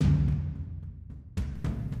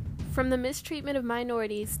From the mistreatment of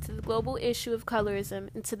minorities to the global issue of colorism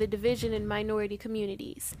and to the division in minority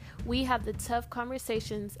communities, we have the tough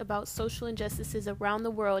conversations about social injustices around the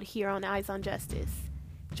world here on Eyes on Justice.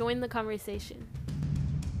 Join the conversation.